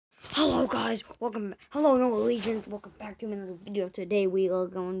Hello guys, hello Noah Legion, welcome back to another video. Today we are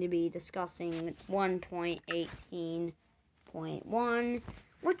going to be discussing 1.18.1,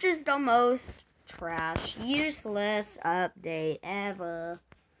 which is the most trash, useless update ever.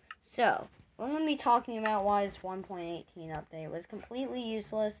 So, we're going to be talking about why this 1.18 update was completely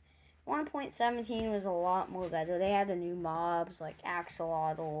useless. 1.17 was a lot more better. They had the new mobs like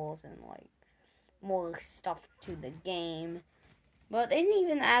axolotls and like more stuff to the game. But they didn't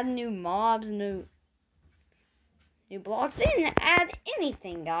even add new mobs, new blocks. They didn't add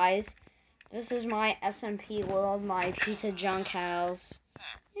anything, guys. This is my SMP world, my pizza junk house.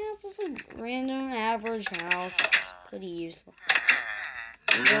 Yeah, it's just a random average house. Pretty useless.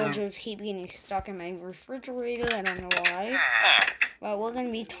 Villagers keep getting stuck in my refrigerator. I don't know why. But we're going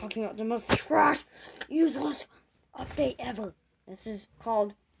to be talking about the most trash, useless update ever. This is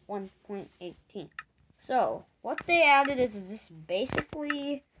called 1.18. So, what they added is this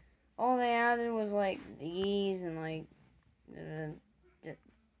basically, all they added was, like, these and, like, they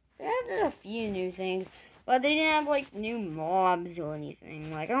added a few new things, but they didn't have, like, new mobs or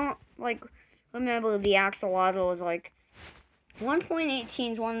anything. Like, I don't, like, remember the axolotl was, like,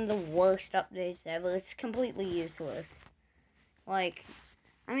 1.18 is one of the worst updates ever. It's completely useless. Like,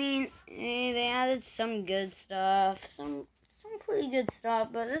 I mean, they added some good stuff, some pretty good stuff,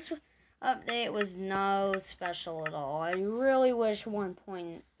 but this update was no special at all. I really wish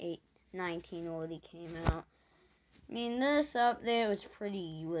 1.819 already came out. I mean, this update was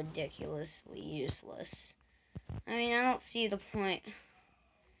pretty ridiculously useless. I mean, I don't see the point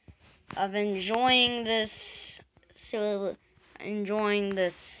of enjoying this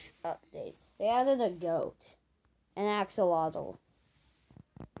update. They added a goat, an axolotl.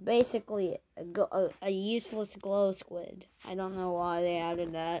 Basically, a useless glow squid. I don't know why they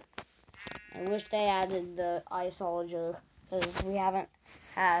added that. I wish they added the Iceologer, because we haven't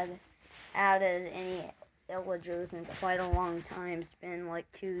added any Illagers in quite a long time. It's been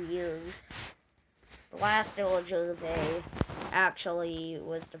like 2 years. The last Illager they actually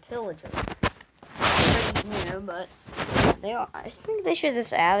was the Pillager. Pretty new, but I think they should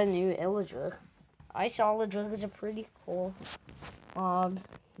just add a new Illager. Iceologer is a pretty cool mob.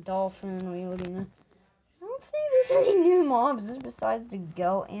 Dolphin, we already know. I don't think there's any new mobs besides the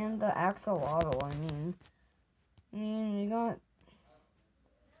goat and the axolotl. I mean, we got.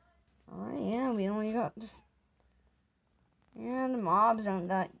 Alright, yeah, we only got just. Yeah, the mobs aren't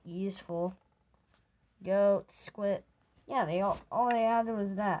that useful. Goat, squid. Yeah, all they added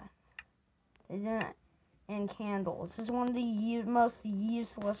was that. They didn't. And candles. This is one of the most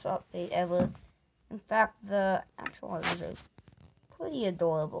useless update ever. In fact, the axolotls are pretty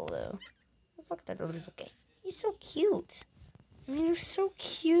adorable, though. Let's look at that little guy. He's so cute. I mean, he's so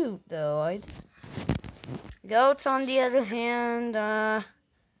cute, though. Goats, on the other hand, are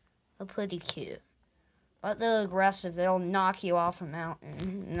pretty cute. But they're aggressive. They'll knock you off a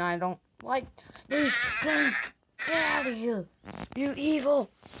mountain. And I don't like these things. Get out of here. You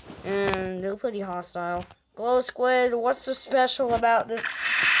evil. And they're pretty hostile. Glow squid, what's so special about this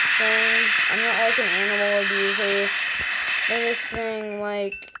thing? I'm not like an animal abuser. But this thing,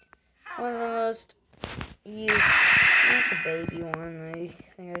 like, one of the most it's a baby one. I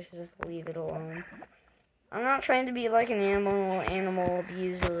think I should just leave it alone. I'm not trying to be like an animal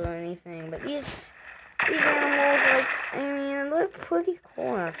abuser or anything, but these animals, like, I mean, they're pretty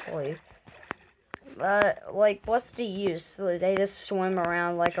cool actually. But like, what's the use? They just swim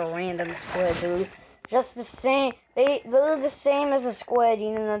around like a random squid. They're just the same. They're the same as a squid,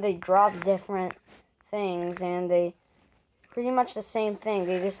 even though they drop different things, and they pretty much the same thing.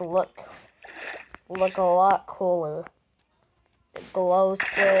 They just look a lot cooler. The glow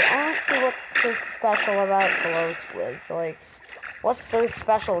squid. I don't see what's so special about glow squids. Like, what's their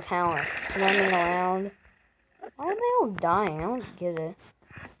special talent? Swimming around? Why are they all dying? I don't get it.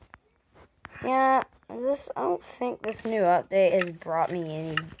 Yeah, I don't think this new update has brought me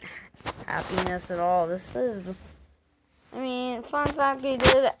any happiness at all. I mean, fun fact, they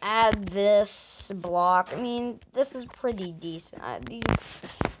did add this block. I mean, this is pretty decent. These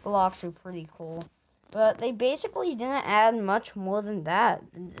blocks are pretty cool. But they basically didn't add much more than that.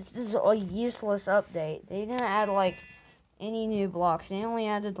 This is a useless update. They didn't add, like, any new blocks. They only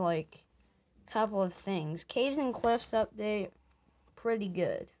added, like, a couple of things. Caves and Cliffs update, pretty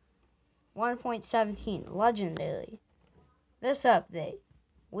good. 1.17, legendary. This update,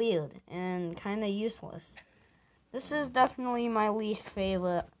 weird and kind of useless. This is definitely my least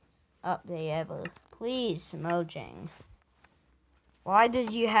favorite update ever. Please, Mojang. Why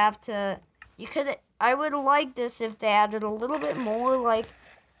did you have to... I would like this if they added a little bit more, like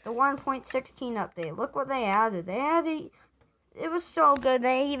the 1.16 update. Look what they added. They it was so good.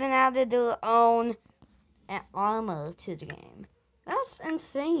 They even added their own armor to the game. That's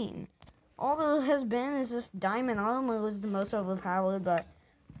insane. All there has been is just diamond armor was the most overpowered, but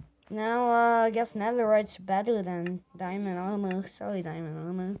now I guess netherite's better than diamond armor. Sorry,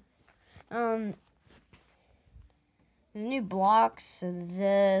 diamond armor. The new blocks,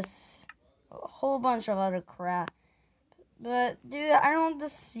 this, a whole bunch of other crap. But, dude, I don't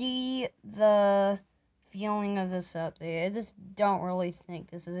just see the feeling of this update. I just don't really think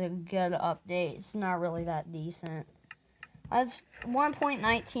this is a good update. It's not really that decent.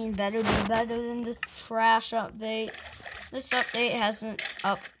 1.19 better be better than this trash update. This update hasn't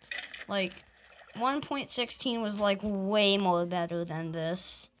like, 1.16 was, like, way more better than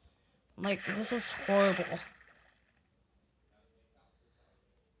this. Like, this is horrible.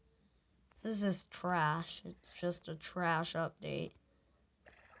 This is trash. It's just a trash update.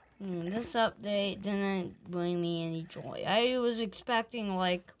 This update didn't bring me any joy. I was expecting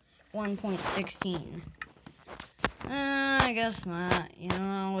like 1.16. I guess not. You know,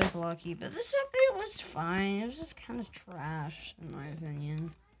 I'm always lucky. But this update was fine. It was just kind of trash, in my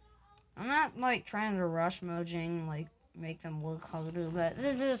opinion. I'm not like trying to rush Mojang, like make them work harder, but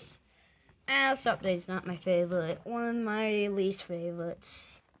this update's not my favorite. One of my least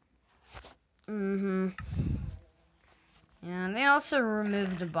favorites. Yeah, they also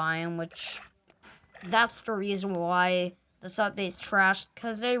removed the biome, which that's the reason why this update's trashed,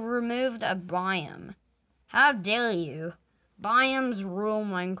 because they removed a biome. How dare you? Biomes rule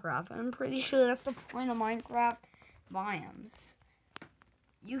Minecraft. I'm pretty sure that's the point of Minecraft. Biomes.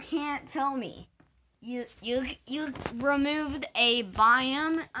 You can't tell me. You removed a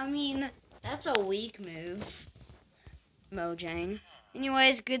biome? I mean, that's a weak move, Mojang.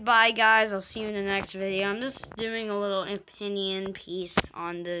 Anyways, goodbye, guys. I'll see you in the next video. I'm just doing a little opinion piece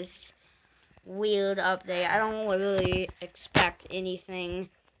on this weird update. I don't really expect anything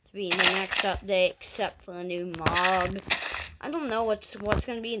to be in the next update except for a new mob. I don't know what's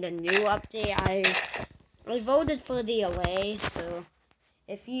going to be in the new update. I voted for the LA, so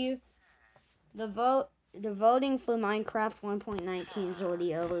if you the voting for Minecraft 1.19 is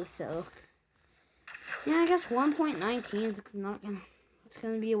already over, so yeah, I guess 1.19 is not gonna. It's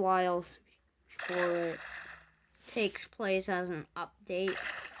gonna be a while before it takes place as an update.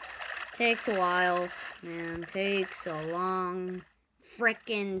 Takes a while, man. Takes a long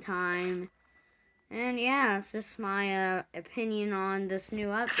frickin' time. And yeah, it's just my opinion on this new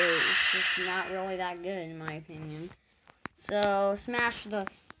update. It's just not really that good, in my opinion. So smash the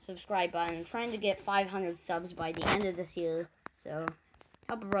subscribe button. I'm trying to get 500 subs by the end of this year. So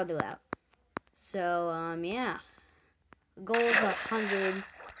help a brother out. So yeah. The goal is 100.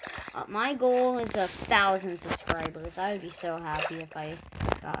 My goal is 1,000 subscribers. I would be so happy if I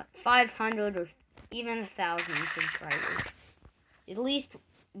got 500 or even 1,000 subscribers. At least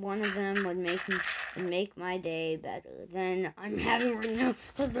one of them would make my day better than I'm having right now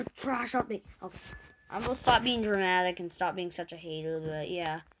because the trash update. Okay, I will stop being dramatic and stop being such a hater. But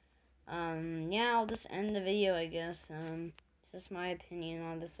yeah, yeah, I'll just end the video, I guess. It's just my opinion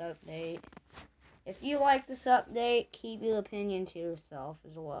on this update. If you like this update, keep your opinion to yourself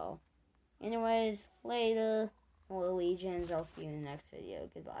as well. Anyways, later, Legions. I'll see you in the next video.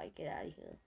 Goodbye. Get out of here.